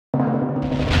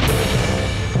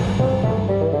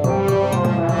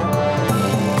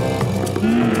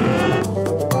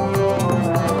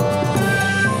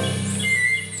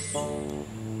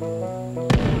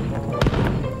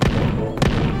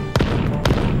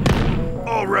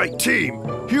right, team.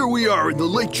 Here we are in the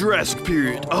late Jurassic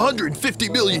period, 150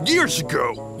 million years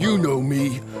ago. You know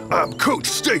me. I'm Coach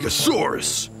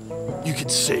Stegosaurus. You can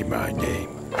say my name.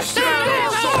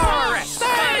 Stegosaurus!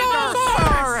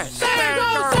 Stegosaurus!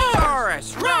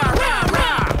 Stegosaurus! Rah, rah,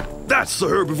 rah! That's the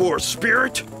herbivorous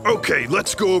spirit. Okay,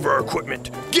 let's go over our equipment.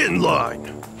 Get in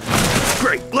line.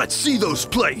 Great, let's see those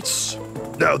plates.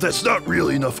 Now, that's not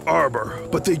really enough armor,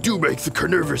 but they do make the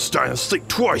carnivorous dinos think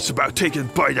twice about taking a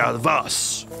bite out of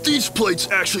us. These plates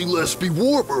actually let us be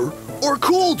warmer or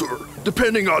colder,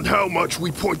 depending on how much we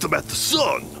point them at the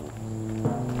sun.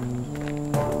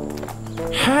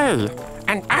 Hey,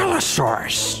 an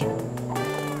Allosaurus!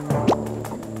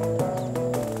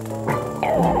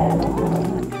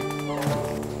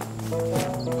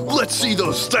 Let's see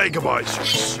those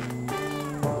thagomizers.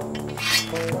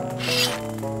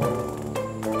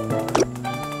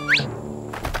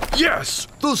 Yes,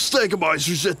 those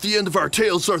thagomizers at the end of our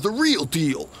tails are the real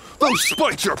deal. Those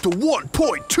spikes are up to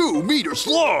 1.2 meters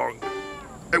long.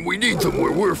 And we need them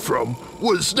where we're from,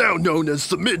 what is now known as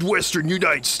the Midwestern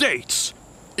United States.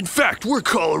 In fact, we're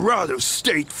Colorado's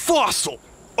state fossil.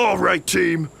 All right,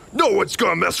 team, no one's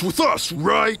gonna mess with us,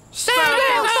 right?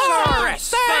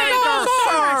 Stegosaurus!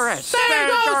 Stegosaurus!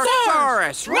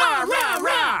 Stegosaurus! Rah, rah,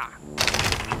 rah!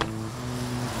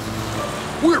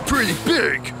 We're pretty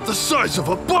big, the size of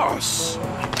a bus.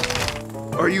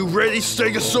 Are you ready,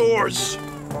 Stegosaurs?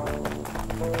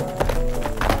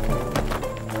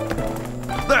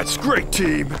 That's great,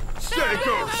 team.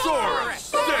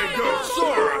 Stegosaurus!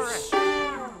 Stegosaurus!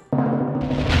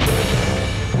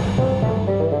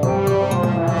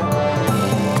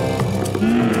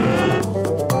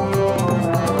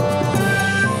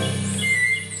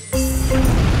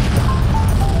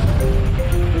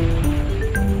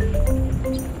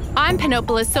 I'm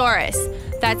Panoplosaurus.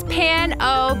 That's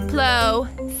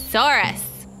Panoplosaurus.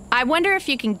 I wonder if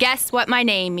you can guess what my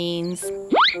name means.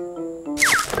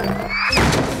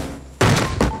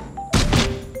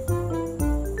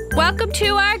 Welcome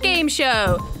to our game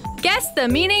show. Guess the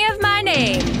meaning of my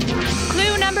name.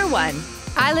 Clue number 1.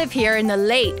 I live here in the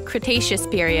late Cretaceous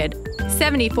period,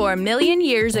 74 million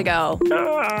years ago.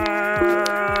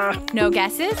 No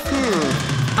guesses?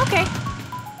 Okay.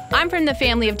 I'm from the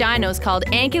family of dinos called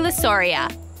Ankylosauria.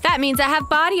 That means I have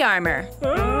body armor.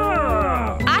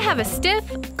 I have a stiff,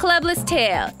 clubless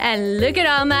tail, and look at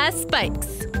all my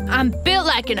spikes. I'm built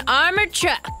like an armored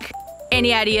truck.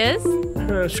 Any ideas?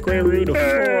 Square root of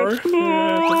 4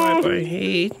 divided by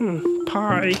 8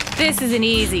 pi. This is an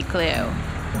easy clue.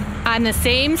 I'm the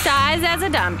same size as a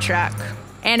dump truck,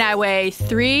 and I weigh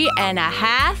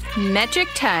 3.5 metric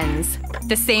tons,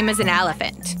 the same as an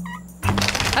elephant.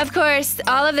 Of course,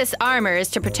 all of this armor is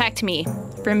to protect me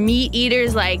from meat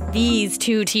eaters like these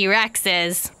 2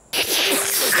 T-Rexes.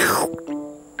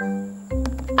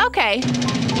 Okay,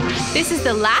 this is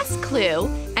the last clue,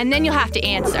 and then you'll have to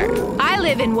answer. I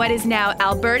live in what is now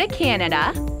Alberta,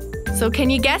 Canada. So can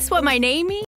you guess what my name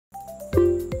means?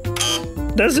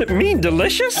 Does it mean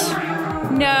delicious?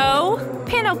 No.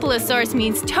 Panoplosaurus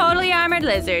means totally armored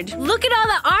lizard. Look at all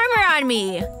the armor on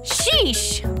me.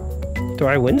 Sheesh. Do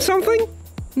I win something?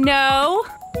 No.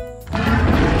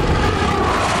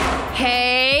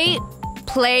 Hey,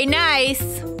 play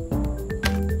nice.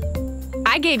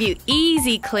 I gave you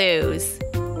easy clues.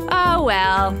 Oh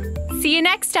well. See you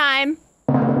next time.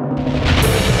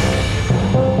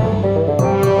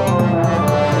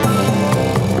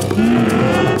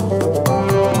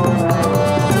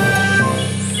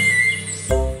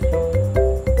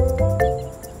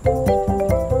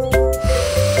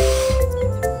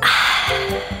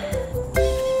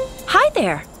 Hi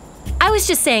there. I was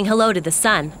just saying hello to the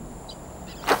sun.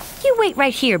 You wait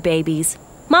right here, babies.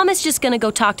 Mama's just gonna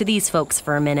go talk to these folks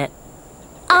for a minute.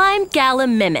 I'm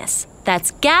Gallimimus.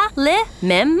 That's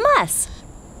Gallimimus.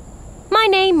 My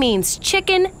name means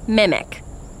chicken mimic.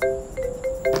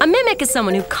 A mimic is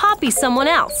someone who copies someone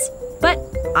else. But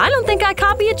I don't think I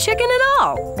copy a chicken at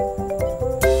all.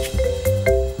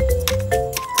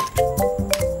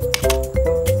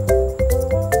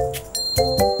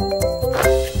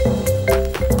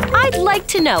 I'd like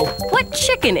to know what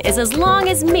chicken is as long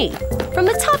as me. From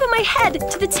the top of my head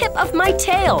to the tip of my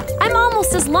tail, I'm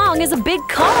almost as long as a big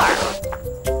car.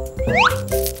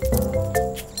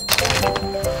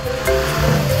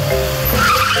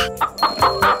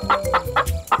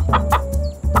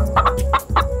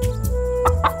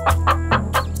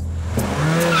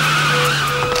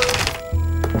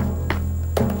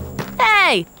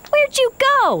 Hey, where'd you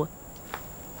go?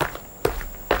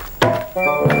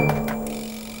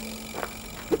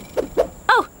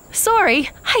 Oh, sorry,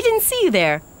 I didn't see you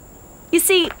there. You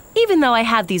see, even though I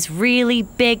have these really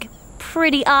big,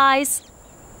 pretty eyes.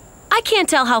 I can't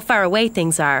tell how far away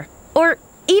things are, or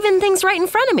even things right in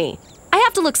front of me. I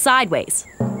have to look sideways,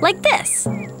 like this.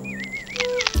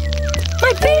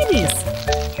 My babies!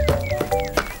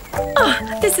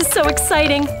 Oh, this is so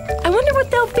exciting. I wonder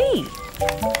what they'll be.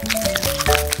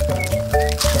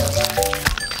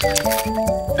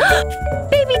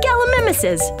 Baby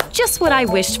Gallimimuses, just what I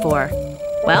wished for.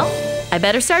 Well, I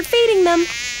better start feeding them.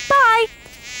 Bye!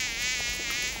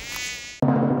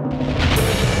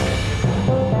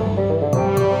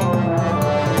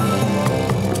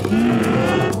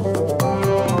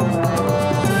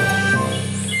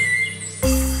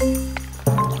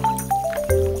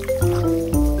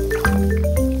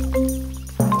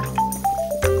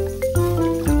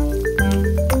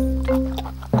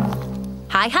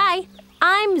 Hi,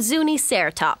 I'm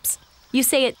Zuniceratops. You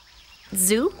say it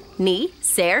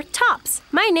Zuniceratops.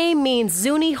 My name means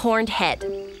Zuni horned head.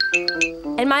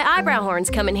 And my eyebrow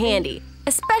horns come in handy,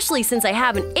 especially since I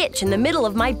have an itch in the middle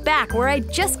of my back where I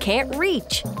just can't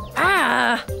reach.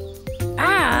 Ah!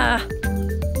 Ah!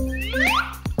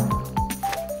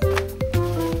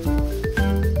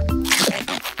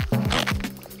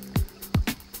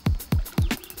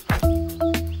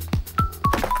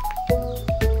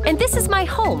 And this is my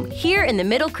home here in the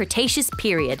Middle Cretaceous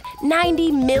period,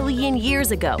 90 million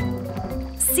years ago.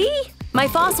 See? My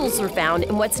fossils were found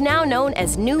in what's now known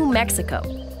as New Mexico.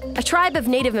 A tribe of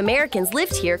Native Americans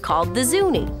lived here called the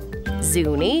Zuni.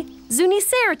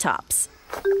 Zuniceratops.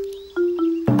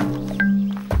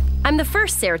 I'm the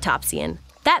first ceratopsian.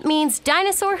 That means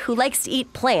dinosaur who likes to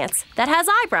eat plants that has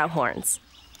eyebrow horns.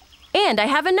 And I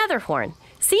have another horn.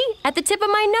 See? At the tip of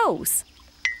my nose.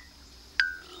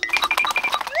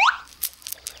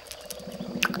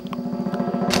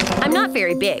 I'm not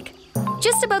very big,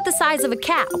 just about the size of a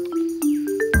cow.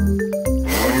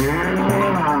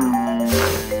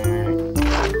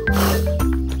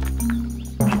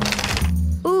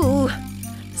 Ooh,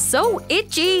 so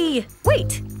itchy.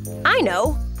 Wait, I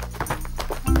know.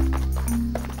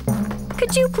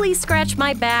 Could you please scratch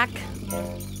my back?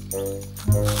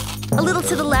 A little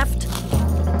to the left,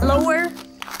 lower.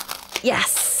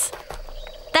 Yes,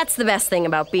 that's the best thing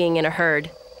about being in a herd.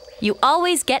 You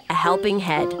always get a helping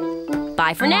head.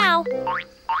 Bye for now.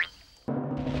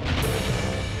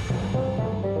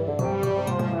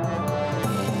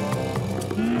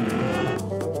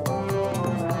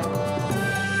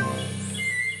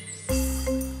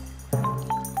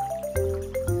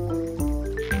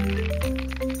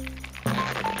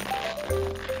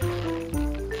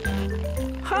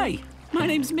 Hi, my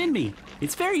name's Minmi.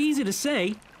 It's very easy to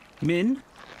say. Min,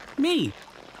 me.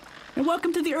 And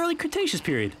welcome to the early Cretaceous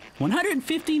period,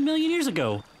 150 million years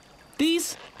ago.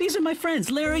 These are my friends,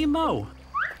 Larry and Mo.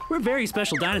 We're very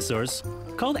special dinosaurs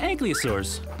called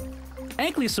ankylosaurs.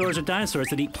 Ankylosaurs are dinosaurs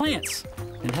that eat plants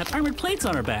and have armored plates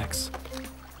on our backs.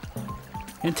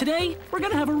 And today, we're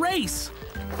gonna have a race.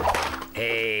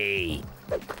 Hey.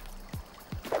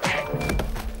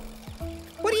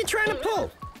 What are you trying to pull?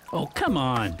 Oh, come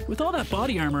on. With all that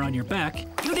body armor on your back,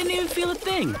 you didn't even feel a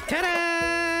thing.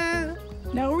 Ta-da!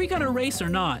 Now, are we gonna race or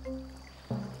not?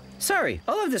 Sorry,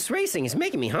 all of this racing is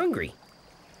making me hungry.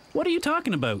 What are you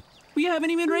talking about? We haven't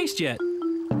even raced yet.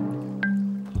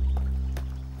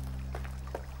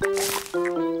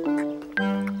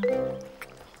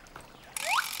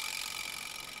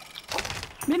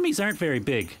 Minmies aren't very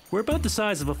big. We're about the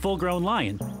size of a full-grown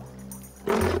lion.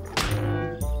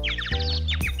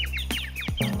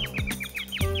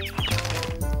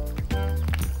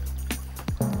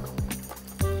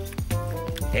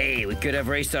 Hey, we could have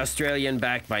raced Australia and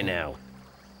back by now.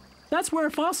 That's where our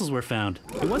fossils were found,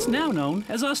 in what's now known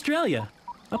as Australia,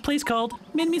 a place called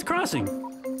Minmi's Crossing.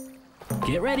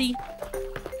 Get ready,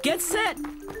 get set,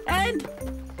 and...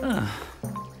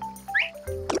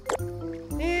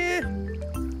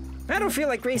 I don't feel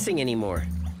like racing anymore.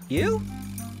 You?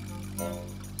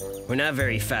 We're not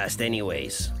very fast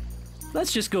anyways.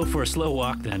 Let's just go for a slow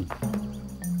walk then.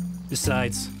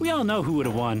 Besides, we all know who would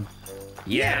have won.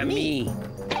 Yeah, me.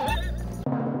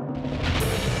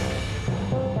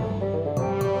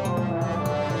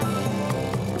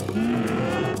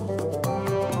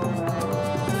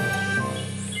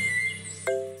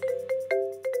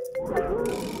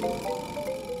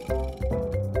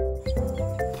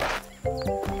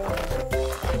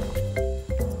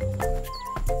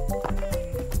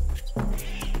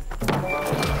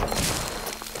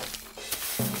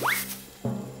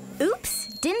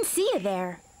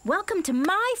 There. Welcome to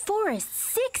my forest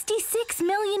 66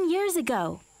 million years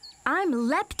ago. I'm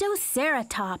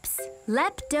Leptoceratops.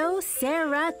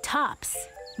 Leptoceratops.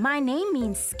 My name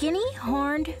means skinny,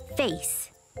 horned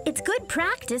face. It's good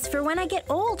practice for when I get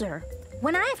older.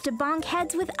 when I have to bonk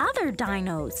heads with other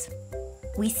dinos.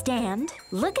 We stand,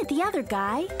 look at the other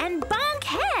guy, and bonk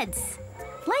heads.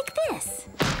 Like this.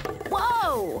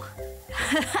 Whoa!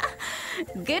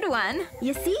 Good one.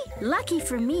 You see, lucky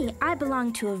for me, I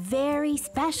belong to a very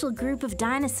special group of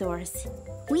dinosaurs.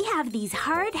 We have these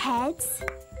hard heads.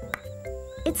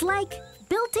 It's like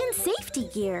built-in safety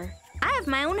gear. I have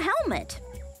my own helmet.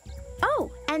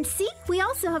 Oh, and see, we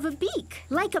also have a beak,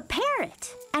 like a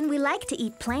parrot. And we like to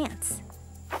eat plants.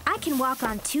 I can walk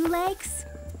on 2 legs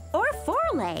or 4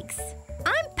 legs.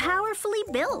 I'm powerfully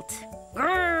built.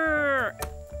 Grrr.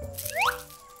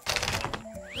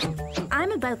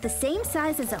 I'm about the same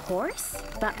size as a horse,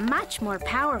 but much more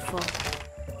powerful.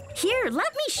 Here,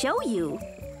 let me show you.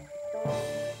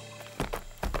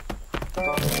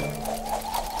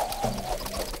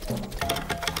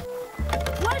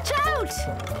 Watch out!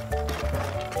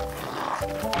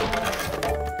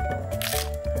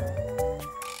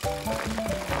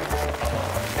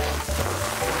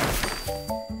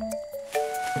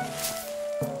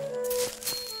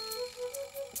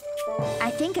 I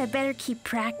think I better keep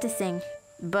practicing,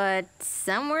 but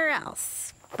somewhere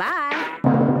else. Bye.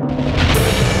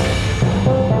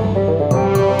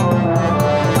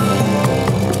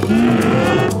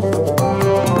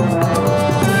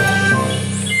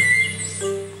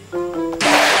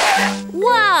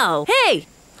 Wow! Hey!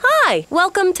 Hi!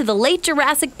 Welcome to the late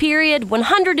Jurassic period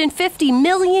 150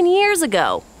 million years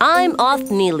ago. I'm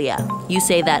Othnelia. You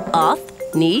say that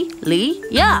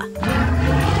Oth-ne-li-ya.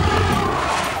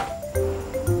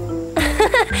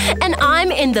 And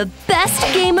I'm in the best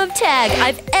game of tag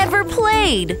I've ever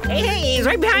played. Hey, he's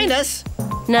right behind us.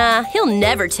 Nah, he'll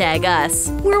never tag us.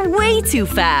 We're way too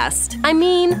fast. I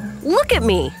mean, look at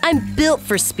me. I'm built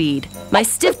for speed. My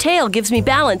stiff tail gives me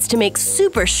balance to make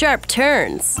super sharp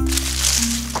turns.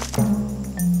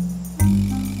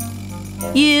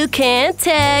 You can't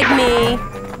tag me.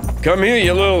 Come here,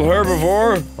 you little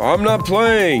herbivore. I'm not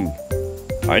playing.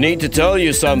 I need to tell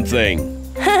you something.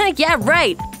 Yeah,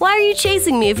 right. Why are you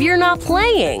chasing me if you're not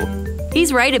playing?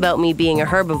 He's right about me being a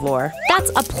herbivore. That's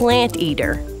a plant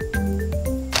eater.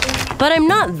 But I'm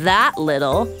not that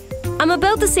little. I'm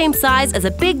about the same size as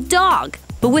a big dog.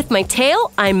 But with my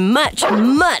tail, I'm much,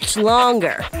 much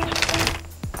longer.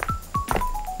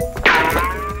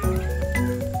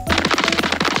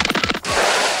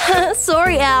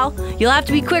 Sorry, Al. You'll have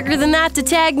to be quicker than that to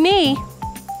tag me.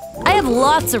 I have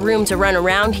lots of room to run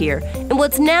around here in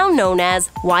what's now known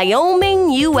as Wyoming,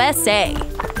 USA.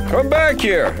 Come back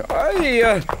here.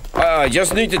 I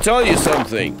just need to tell you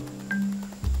something.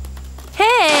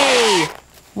 Hey!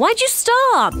 Why'd you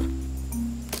stop?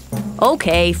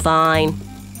 Okay, fine.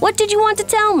 What did you want to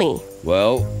tell me?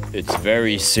 Well, it's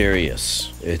very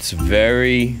serious. It's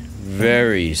very,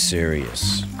 very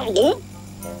serious.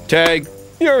 Tag,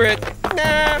 you're it.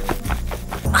 Nah.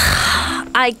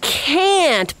 I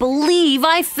can't believe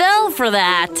I fell for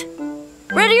that.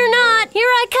 Ready or not, here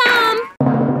I come.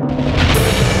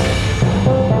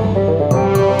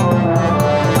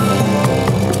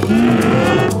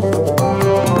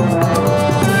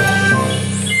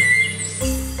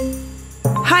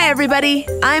 Hi everybody,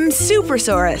 I'm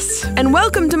Supersaurus, and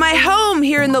welcome to my home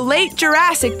here in the late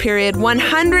Jurassic period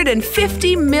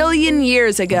 150 million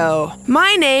years ago.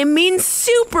 My name means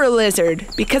super lizard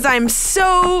because I'm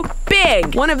so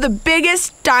big, one of the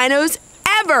biggest dinos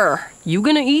ever. You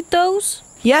gonna eat those?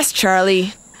 Yes,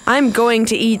 Charlie, I'm going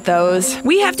to eat those.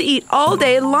 We have to eat all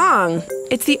day long.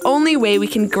 It's the only way we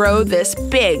can grow this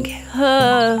big.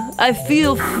 I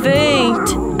feel faint.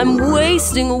 I'm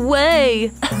wasting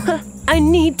away. I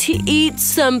need to eat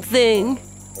something.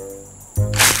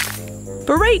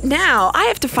 But right now, I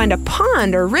have to find a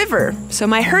pond or river so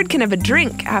my herd can have a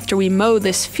drink after we mow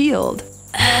this field.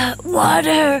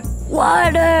 Water!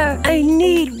 Water! I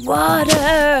need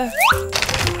water!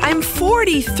 I'm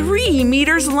 43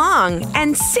 meters long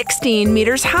and 16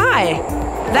 meters high.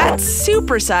 That's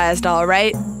supersized, all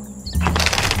right.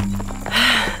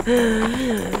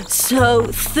 So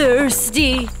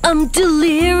thirsty. I'm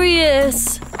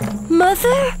delirious.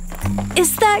 Mother?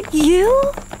 Is that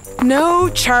you? No,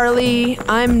 Charlie,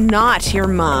 I'm not your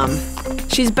mom.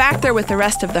 She's back there with the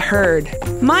rest of the herd.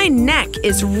 My neck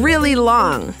is really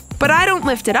long, but I don't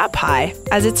lift it up high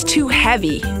as it's too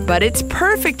heavy. But it's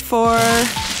perfect for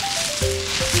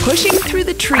pushing through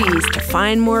the trees to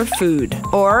find more food.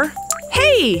 Or,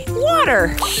 hey,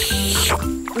 water!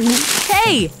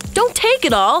 Hey, don't take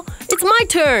it all. It's my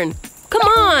turn. Come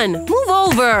on, move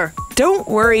over. Don't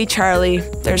worry, Charlie.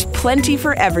 There's plenty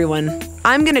for everyone.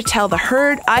 I'm gonna tell the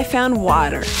herd I found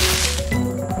water.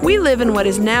 We live in what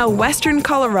is now western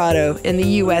Colorado in the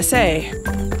USA.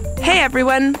 Hey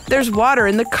everyone, there's water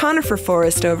in the conifer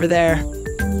forest over there.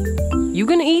 You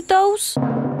gonna eat those?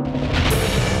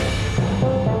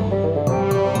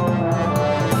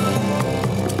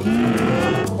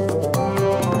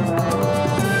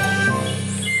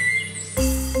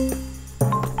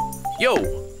 Yo,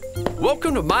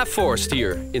 welcome to my forest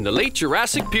here in the late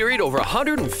Jurassic period over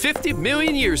 150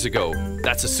 million years ago.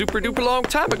 That's a super duper long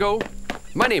time ago.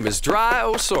 My name is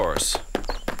Dryosaurus.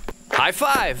 High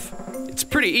five. It's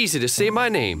pretty easy to say my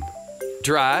name.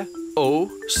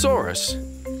 Dryosaurus.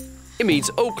 It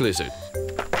means oak lizard.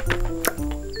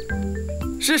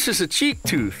 This is a cheek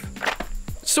tooth.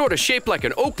 Sort of shaped like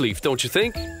an oak leaf, don't you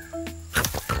think?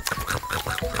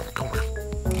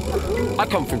 I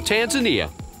come from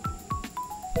Tanzania.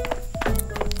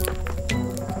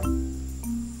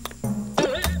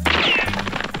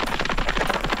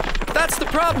 That's the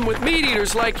problem with meat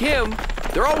eaters like him.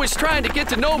 They're always trying to get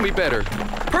to know me better.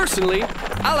 Personally,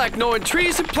 I like knowing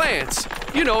trees and plants.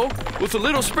 You know, with a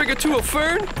little sprig or two of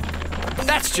fern.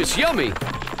 That's just yummy.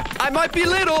 I might be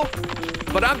little,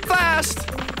 but I'm fast.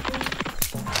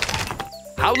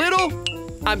 How little?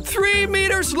 I'm 3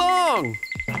 meters long.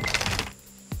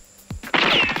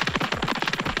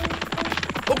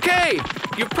 Okay,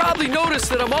 you've probably noticed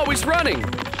that I'm always running,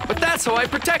 but that's how I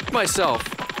protect myself.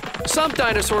 Some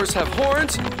dinosaurs have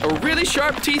horns or really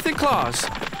sharp teeth and claws,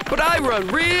 but I run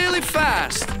really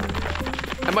fast.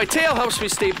 And my tail helps me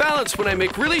stay balanced when I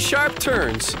make really sharp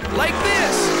turns, like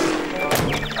this.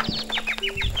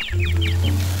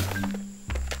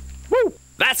 Woo!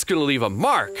 That's gonna leave a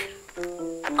mark.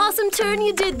 Awesome turn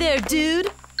you did there,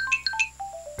 dude.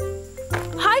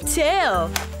 High tail.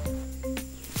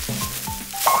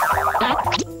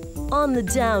 On the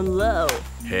down low.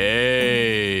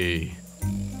 Hey.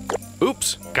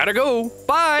 Oops, gotta go.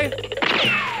 Bye.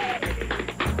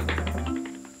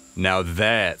 Now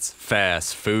that's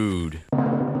fast food.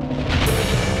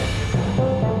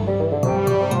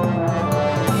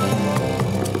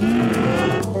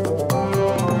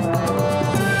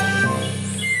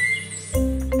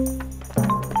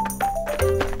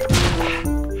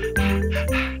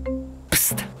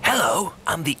 Psst. Hello,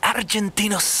 I'm the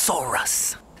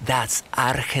Argentinosaurus. That's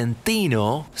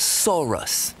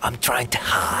Argentinosaurus. I'm trying to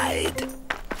hide.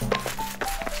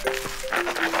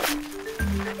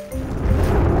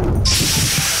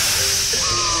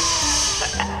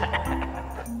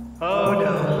 Oh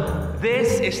no,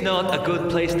 this is not a good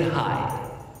place to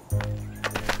hide.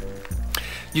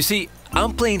 You see,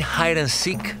 I'm playing hide and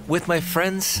seek with my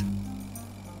friends,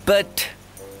 but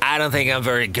I don't think I'm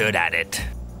very good at it.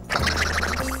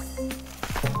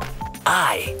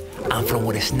 I'm from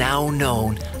what is now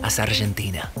known as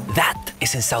Argentina. That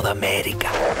is in South America.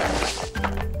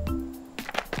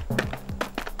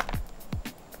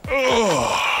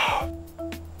 Ugh.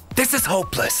 This is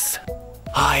hopeless.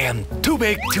 I am too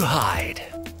big to hide.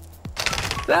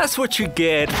 That's what you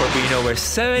get for being over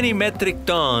 70 metric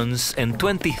tons and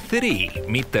 23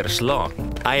 meters long.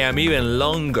 I am even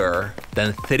longer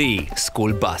than 3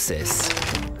 school buses.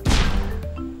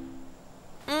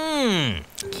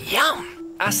 Yum!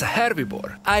 As a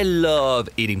herbivore, I love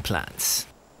eating plants.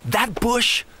 That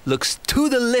bush looks too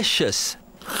delicious.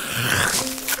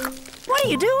 What are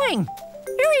you doing?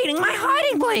 You're eating my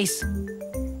hiding place.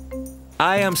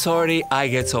 I am sorry I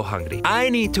get so hungry. I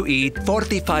need to eat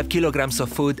 45 kilograms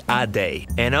of food a day.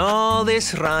 And all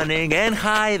this running and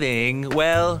hiding,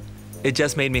 well, it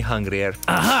just made me hungrier.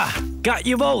 Aha! Got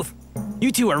you both.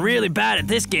 You two are really bad at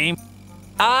this game.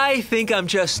 I think I'm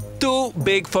just too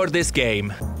big for this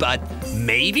game. But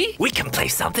maybe we can play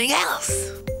something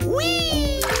else.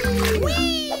 Whee!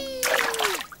 Whee!